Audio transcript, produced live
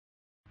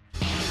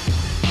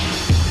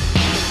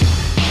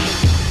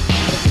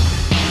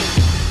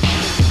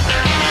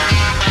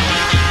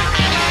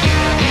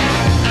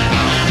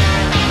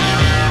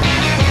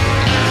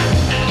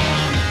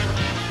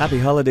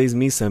Happy holidays,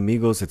 mis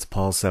amigos. It's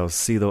Paul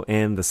Saucido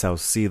and the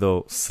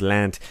Saucido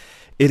Slant.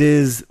 It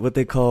is what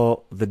they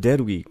call the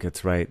dead week.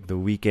 That's right, the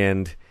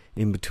weekend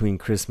in between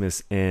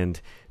Christmas and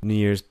New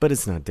Year's. But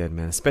it's not dead,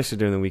 man. Especially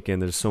during the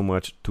weekend, there's so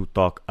much to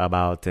talk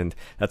about. And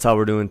that's how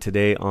we're doing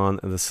today on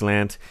the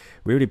Slant.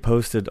 We already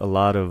posted a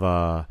lot of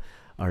our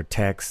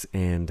texts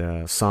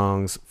and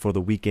songs for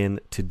the weekend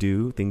to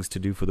do, things to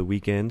do for the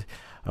weekend,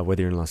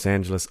 whether you're in Los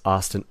Angeles,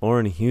 Austin, or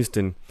in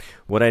Houston.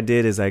 What I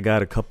did is I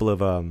got a couple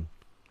of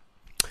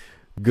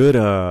good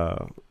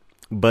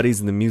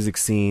buddies in the music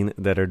scene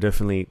that are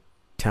definitely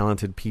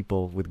talented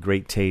people with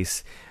great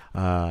taste.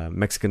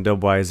 Mexican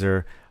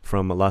Dubwiser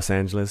from Los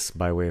Angeles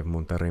by way of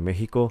Monterrey,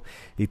 Mexico.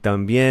 Y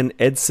también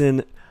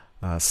Edson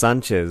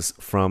Sanchez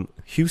from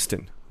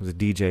Houston, who's a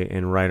DJ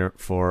and writer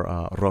for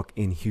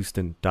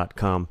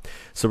rockinhouston.com.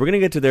 So we're going to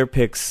get to their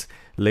picks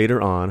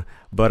later on,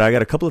 but I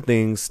got a couple of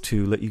things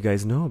to let you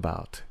guys know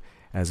about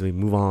as we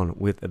move on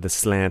with the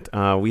Slant.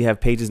 We have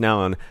pages now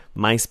on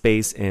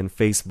MySpace and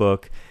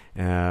Facebook.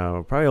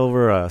 Probably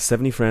over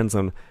 70 friends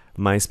on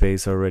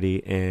MySpace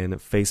already, and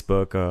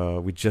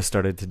Facebook we just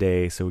started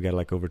today, so we got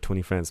like over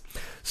 20 friends.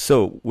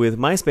 So with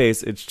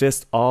MySpace, it's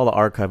just all the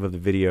archive of the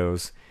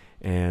videos,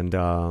 and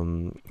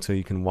so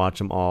you can watch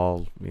them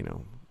all, you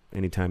know,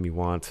 anytime you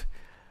want,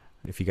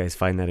 if you guys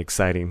find that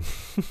exciting.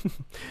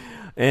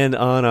 And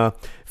on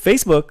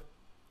Facebook,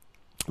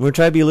 we're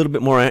trying to be a little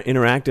bit more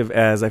interactive,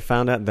 as I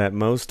found out that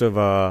most of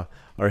our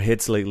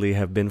hits lately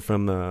have been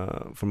from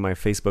my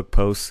Facebook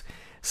posts.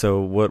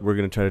 So what we're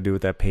going to try to do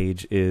with that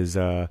page is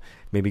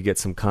maybe get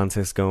some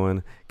contests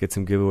going, get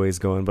some giveaways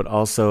going, but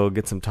also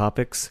get some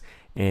topics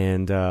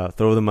and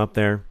throw them up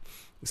there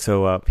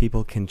so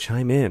people can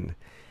chime in.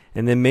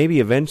 And then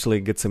maybe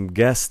eventually get some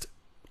guest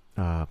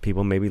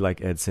people, maybe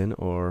like Edson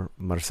or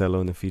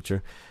Marcelo in the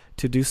future,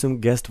 to do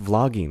some guest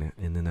vlogging.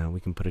 And then we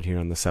can put it here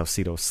on the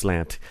Saucido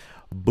Slant.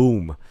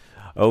 Boom.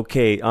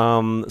 Okay,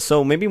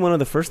 so maybe one of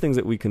the first things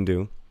that we can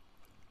do,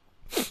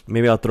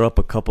 maybe I'll throw up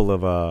a couple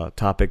of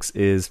topics,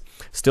 is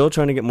still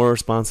trying to get more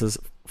responses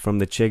from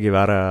the Che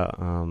Guevara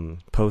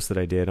post that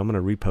I did. I'm going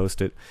to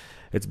repost it.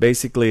 It's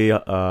basically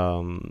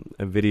a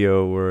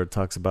video where it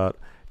talks about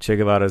Che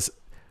Guevara's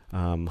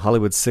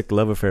Hollywood sick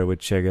love affair with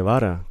Che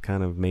Guevara,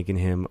 kind of making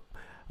him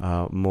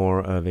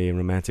more of a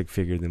romantic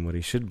figure than what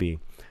he should be.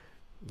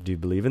 Do you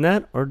believe in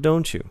that, or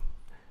don't you?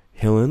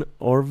 Hero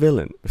or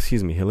villain,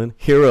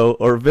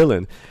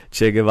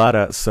 Che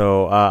Guevara.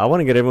 So I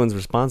want to get everyone's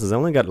responses. I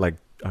only got like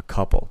a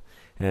couple,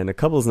 and a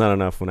couple is not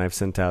enough when I've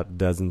sent out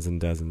dozens and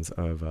dozens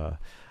of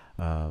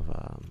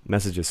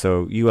messages.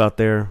 So you out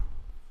there,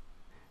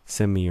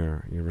 send me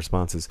your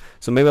responses.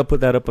 So maybe I'll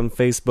put that up on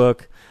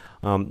Facebook.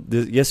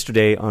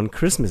 Yesterday on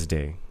Christmas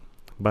Day,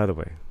 by the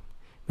way,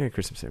 Merry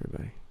Christmas,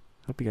 everybody.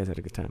 Hope you guys had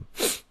a good time.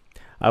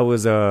 I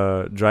was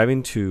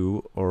driving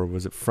to, or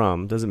was it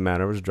from, doesn't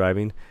matter, I was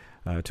driving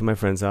to my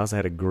friend's house. I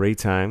had a great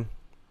time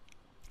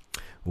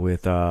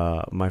with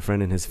my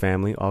friend and his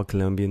family, all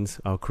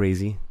Colombians, all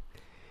crazy.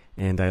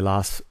 And I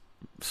lost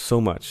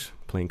so much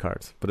playing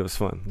cards, but it was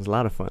fun. It was a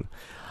lot of fun.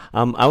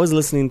 I was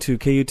listening to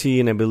KUT,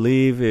 and I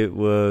believe it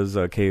was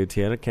KUT.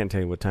 I can't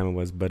tell you what time it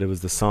was, but it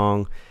was the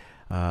song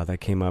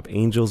that came up,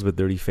 Angels with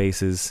Dirty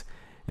Faces,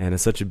 and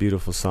it's such a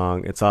beautiful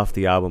song. It's off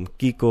the album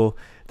Kiko.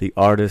 The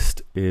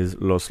artist is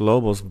Los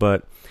Lobos,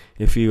 but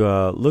if you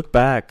look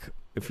back,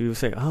 if you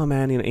say, oh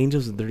man, you know,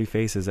 Angels with Dirty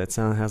Faces, that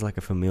sound has like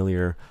a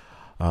familiar,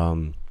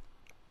 title.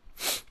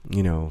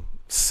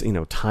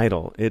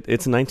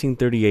 It's a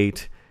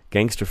 1938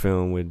 gangster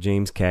film with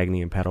James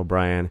Cagney and Pat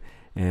O'Brien,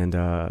 and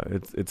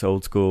it's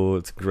old school.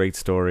 It's a great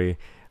story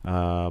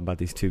about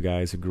these two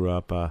guys who grew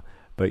up,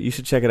 but you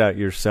should check it out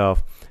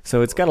yourself.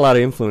 So it's got a lot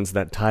of influence,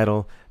 that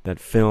title, that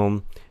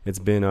film. It's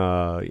been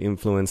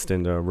influenced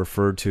and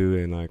referred to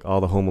in like all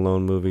the Home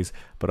Alone movies,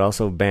 but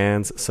also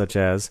bands such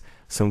as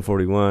Sum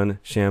 41,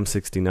 Sham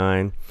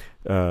 69,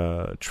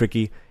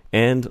 Tricky,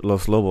 and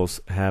Los Lobos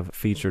have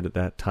featured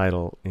that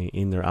title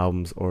in their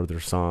albums or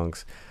their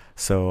songs.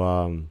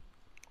 So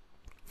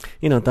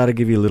thought I'd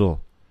give you a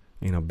little,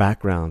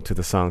 background to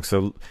the song.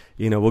 So,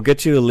 we'll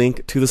get you a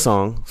link to the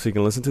song so you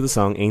can listen to the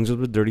song, Angels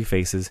with Dirty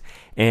Faces,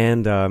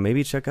 and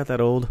maybe check out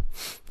that old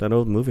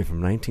movie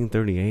from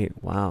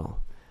 1938. Wow.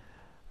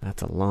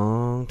 That's a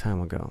long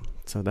time ago.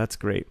 So that's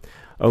great.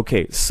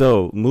 Okay,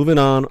 so moving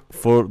on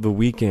for the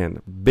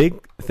weekend.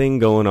 Big thing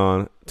going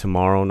on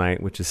tomorrow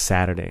night, which is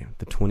Saturday,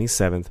 the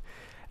 27th,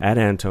 at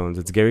Antone's.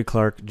 It's Gary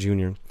Clark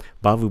Jr.,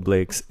 Bavu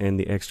Blakes, and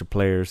the Extra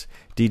Players.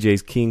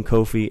 DJs King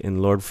Kofi and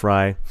Lord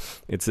Fry.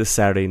 It's this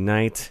Saturday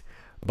night.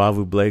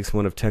 Bavu Blakes,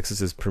 one of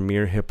Texas's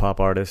premier hip-hop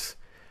artists.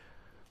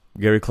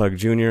 Gary Clark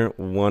Jr.,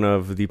 one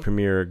of the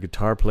premier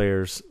guitar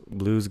players,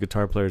 blues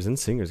guitar players and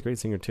singers. Great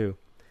singer, too.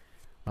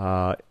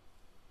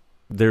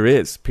 There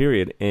is,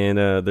 period. And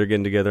they're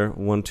getting together,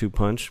 1-2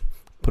 punch.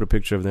 Put a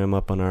picture of them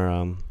up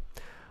on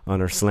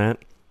our Slant.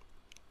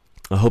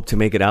 I hope to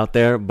make it out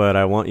there, but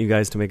I want you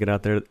guys to make it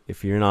out there.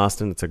 If you're in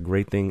Austin, it's a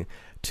great thing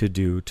to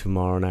do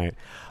tomorrow night.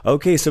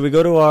 Okay, so we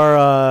go to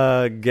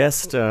our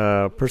guest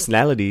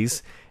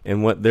personalities,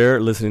 and what they're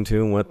listening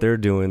to and what they're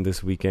doing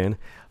this weekend.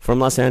 From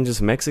Los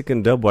Angeles,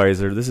 Mexican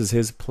Dubwiser. This is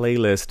his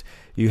playlist.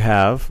 You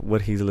have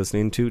what he's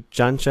listening to,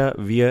 Chancha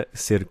Via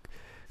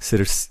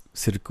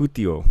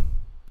Circuitio.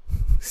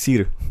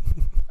 Cir.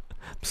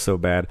 So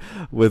bad.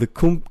 With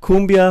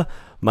Cumbia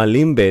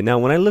Malimbe. Now,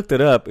 when I looked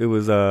it up, it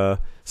was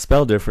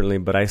spelled differently,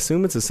 but I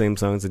assume it's the same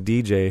song. It's a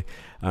DJ,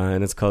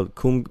 and it's called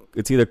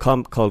it's either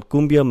called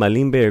Cumbia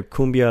Malimbe or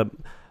Cumbia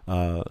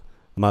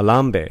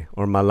Malambe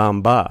or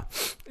Malamba.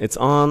 It's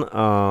on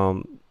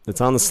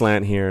the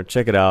Slant here.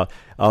 Check it out.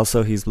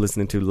 Also, he's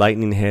listening to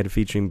Lightning Head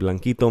featuring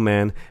Blanquito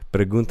Man,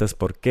 Preguntas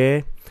Por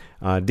Qué,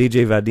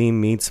 DJ Vadim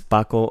meets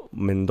Paco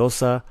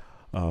Mendoza,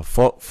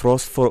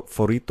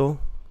 Fosforito,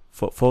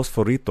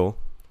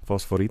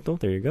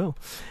 there you go,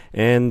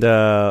 and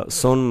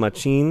Son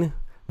Machine,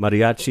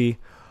 Mariachi,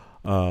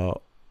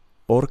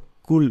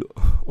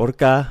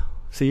 Orca.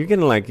 So you're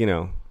getting like,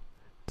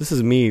 this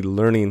is me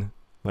learning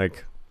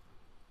like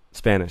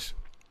Spanish.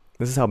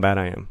 This is how bad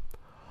I am.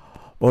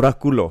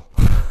 Oraculo.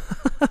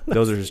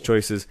 Those are his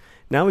choices.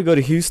 Now we go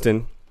to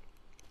Houston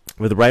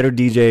with writer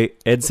DJ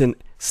Edson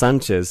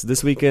Sanchez.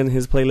 This weekend,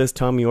 his playlist,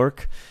 Tom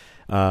York,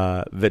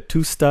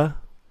 Vetusta,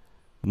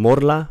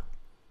 Morla,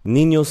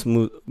 Niños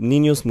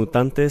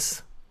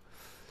Mutantes,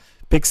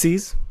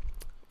 Pixies,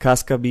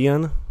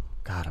 Cascabian.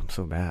 God, I'm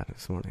so bad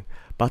this morning.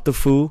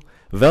 Batufu,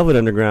 Velvet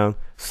Underground,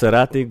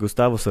 Cerati,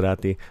 Gustavo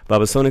Cerati,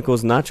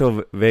 Babasónicos,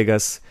 Nacho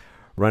Vegas,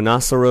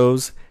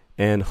 Rhinoceros,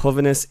 and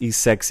Jóvenes y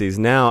Sexys.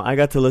 Now, I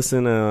got to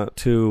listen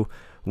to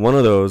one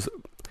of those,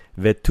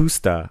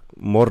 Vetusta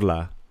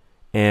Morla,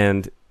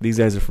 and these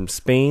guys are from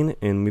Spain,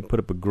 and we put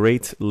up a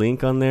great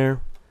link on there.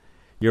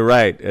 You're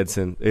right,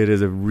 Edson. They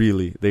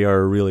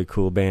are a really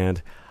cool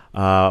band.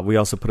 We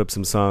also put up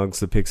some songs,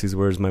 The Pixies,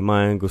 Where's My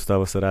Mind,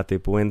 Gustavo Cerati,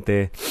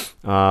 Puente.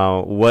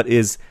 What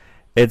is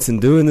Edson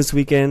doing this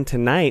weekend?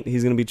 Tonight,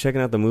 he's going to be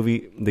checking out the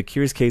movie The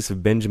Curious Case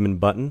of Benjamin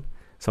Button.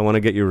 So I want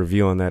to get your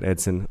review on that,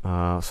 Edson.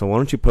 So why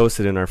don't you post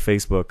it in our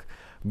Facebook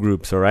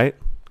groups, all right?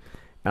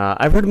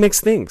 I've heard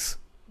mixed things.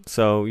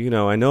 So,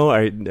 I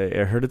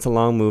heard it's a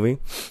long movie.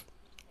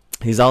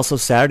 He's also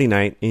Saturday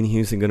night in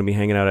Houston going to be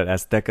hanging out at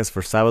Aztecas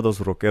for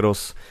Sábados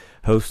Rockeros,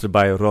 hosted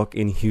by Rock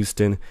in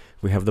Houston.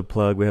 We have the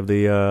plug. We have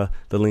the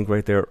link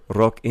right there,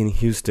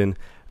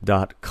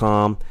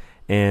 rockinhouston.com.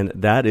 And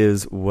that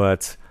is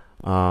what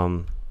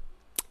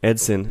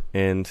Edson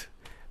and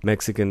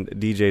Mexican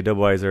DJ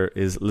Dubwiser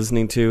is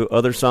listening to.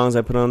 Other songs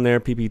I put on there,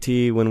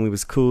 PPT, When We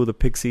Was Cool, The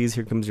Pixies,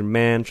 Here Comes Your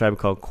Man, Tribe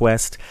Called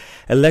Quest,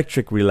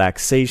 Electric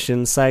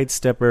Relaxation,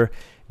 Sidestepper,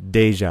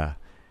 Deja.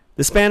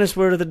 The Spanish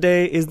word of the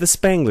day is the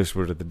Spanglish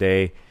word of the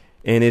day,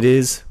 and it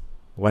is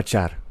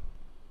watchar.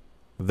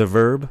 The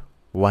verb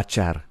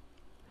watchar.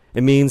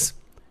 It means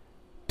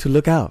to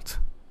look out,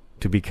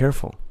 to be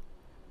careful.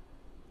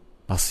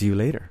 I'll see you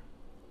later.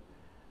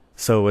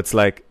 So it's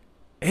like,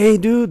 hey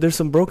dude, there's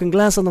some broken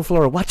glass on the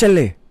floor,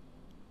 watchale.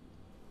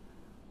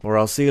 Or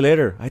I'll see you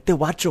later, ahí te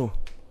guacho.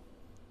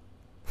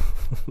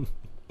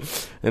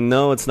 And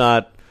no, it's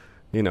not,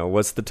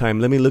 what's the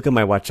time? Let me look at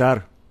my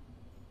watchar.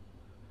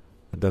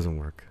 It doesn't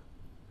work.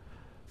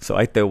 So,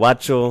 ahí te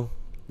guacho,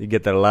 you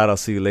get that a lot, I'll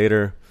see you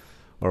later.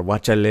 Or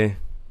watchale.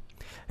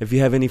 If you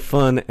have any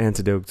fun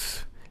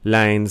antidotes,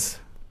 lines,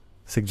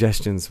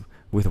 suggestions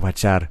with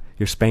watchar,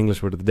 your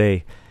Spanglish word of the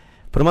day,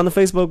 put them on the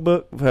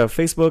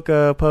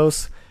Facebook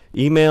post.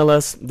 Email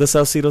us,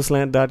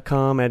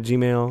 thesaucidoslant.com at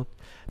gmail,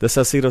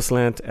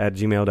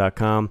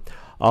 thesaucidoslant@gmail.com.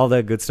 All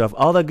that good stuff,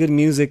 all that good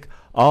music,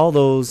 all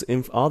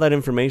that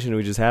information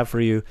we just have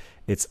for you.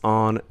 It's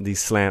on the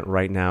Slant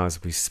right now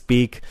as we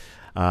speak.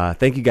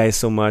 Thank you guys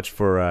so much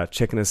for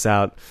checking us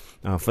out.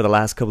 For the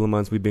last couple of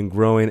months, we've been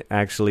growing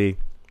actually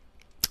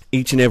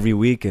each and every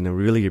week, and I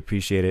really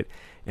appreciate it.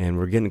 And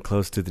we're getting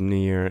close to the new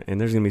year, and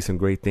there's going to be some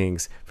great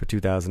things for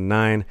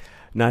 2009,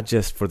 not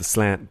just for the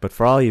Slant, but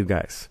for all you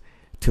guys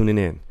tuning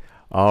in.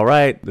 All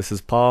right, this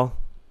is Paul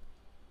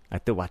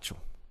at the Wacho.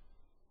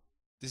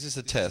 This is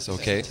a test,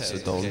 okay? So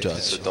don't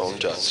judge. So don't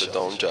judge. So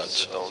don't judge.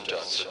 So don't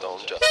judge. So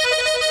don't judge.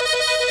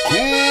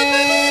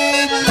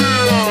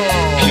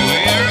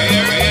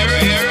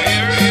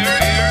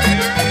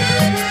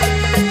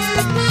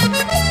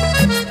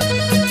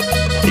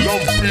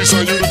 Love, peace,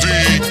 and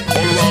unity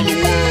all around the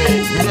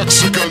world.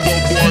 Mexican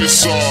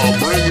Dubwiser,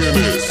 bringing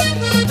it.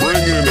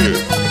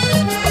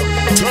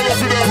 Tell us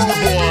that rude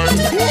boy.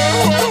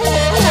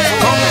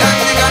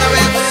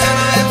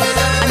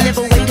 I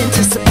never wait,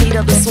 anticipate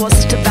other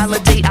sources to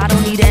validate. I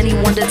don't need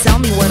anyone to tell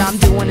me what I'm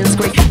doing is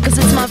great. Cause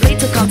it's my fate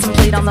to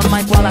contemplate on the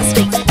mic while I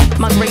state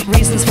my great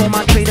reasons for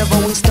my trade of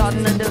always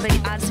starting a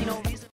debate.